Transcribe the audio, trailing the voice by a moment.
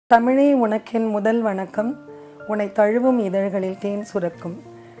தமிழே உனக்கென் முதல் வணக்கம், உன்னை தழுவும் இதழ்களில் தேன் சுரக்கும்.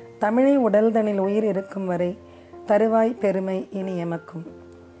 தமிழை உடல்தனில் உயிர் இருக்கும் வரை தருவாய் பெருமை இனி எமக்கும்.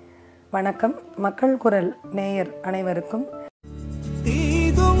 வணக்கம். மக்கள் குரல் நேயர் அனைவருக்கும்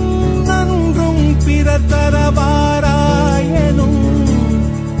தீதும் நன்றும் பிறதரவாராயனும்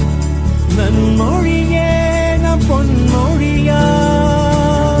நன்மொழியே நம் பொன்மொழியா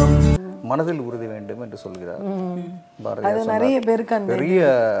மனதில் உறுதி வேண்டும் என்று சொல்கிறார். அது நிறைய பேருக்கு அந்த பெரிய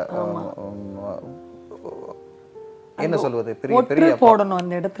என்ன சொல்வது, பெரிய பெரிய போடணும்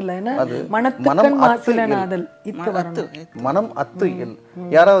அந்த இடத்துல. மனம் அத்து இல்.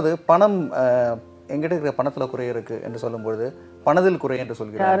 யாராவது பணம் எங்கிட்ட இருக்கிற பணத்துல குறை இருக்கு என்று சொல்லும் பொழுது பணத்தில் குறை என்று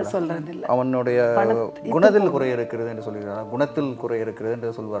சொல்கிறார். அவனுடைய குணத்தில் குறை இருக்கிறது என்று சொல்கிறார், குணத்தில் குறை இருக்கிறது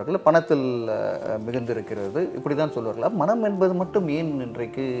என்று சொல்வார்கள், பணத்தில் மிகுந்து இருக்கிறது இப்படிதான் சொல்வார்கள். மனம் என்பது மட்டும் ஏன்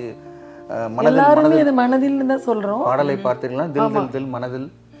இன்றைக்கு மனதில் தான் சொல்றோம். பாடலை பார்த்தீங்கன்னா தில் தில் தில் மனதில்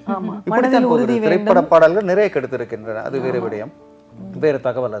திரைப்பட பாடல்கள் நிறைய கெடுத்திருக்கின்றன. அது வேறு விடயம், வேறு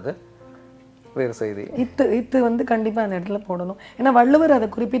தகவல், அது வேறு செய்தி. இத்து வந்து கண்டிப்பா அந்த இடத்துல போடணும். ஏன்னா வள்ளுவர் அதை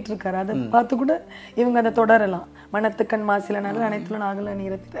குறிப்பிட்டிருக்காரு. அதை பார்த்து கூட இவங்க அதை தொடரலாம். மனத்துக்கண் மாசிலனால அனைத்துல நாகல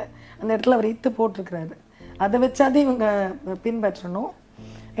நீரப்பிற அந்த இடத்துல அவர் இத்து போட்டிருக்கிறாரு. அதை வச்சாது இவங்க பின்பற்றணும்.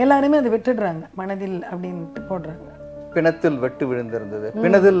 எல்லாருமே அதை விட்டுடுறாங்க, மனதில் அப்படின்ட்டு போடுறாங்க. பிணத்தில் வெட்டு விழுந்திருந்தது,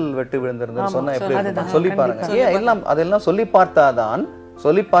 பிணதில் வெட்டு விழுந்திருந்தது சொன்னா எப்படி சொல்லி பாருங்க. எல்லாம் அதெல்லாம் சொல்லி பார்த்தாதான்,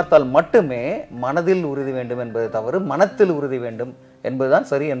 சொல்லி பார்த்தால் மட்டுமே மனதில் உறுதி வேண்டும் என்பது தவறு, மனத்தில் உறுதி வேண்டும் என்பதுதான்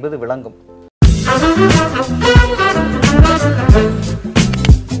சரி என்பது விளங்கும்.